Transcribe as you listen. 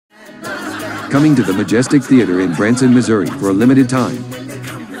coming to the Majestic Theatre in Branson, Missouri for a limited time.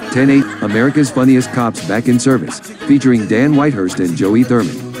 10/8, America's Funniest Cops Back in Service, featuring Dan Whitehurst and Joey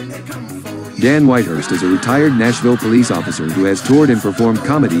Thurmond. Dan Whitehurst is a retired Nashville police officer who has toured and performed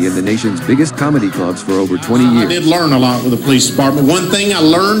comedy in the nation's biggest comedy clubs for over 20 years. I did learn a lot with the police department. One thing I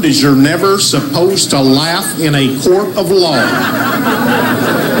learned is you're never supposed to laugh in a court of law.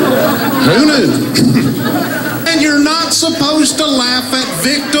 Who knew? And you're not supposed to laugh at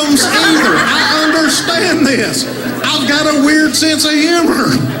victims either. I understand this. I've got a weird sense of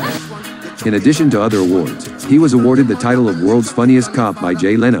humor. In addition to other awards, he was awarded the title of World's Funniest Cop by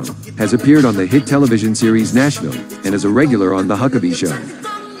Jay Leno, has appeared on the Hit Television Series Nashville, and is a regular on the HUCKABEE Show.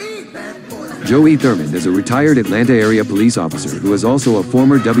 Joey Thurmond is a retired Atlanta area police officer who is also a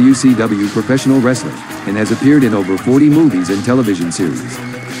former WCW Professional Wrestler, and has appeared in over 40 movies and television series.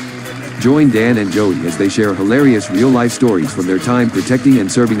 Join Dan and Joey as they share hilarious real-life stories from their time protecting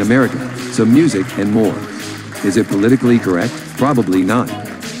and serving America, some music, and more. Is it politically correct? Probably not.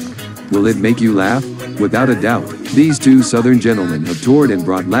 Will it make you laugh? Without a doubt, these two Southern gentlemen have toured and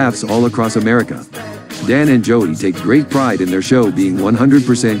brought laughs all across America. Dan and Joey take great pride in their show being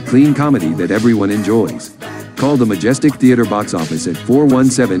 100% clean comedy that everyone enjoys. Call the Majestic Theatre Box office at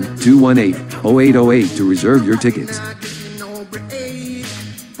 417-218-0808 to reserve your tickets.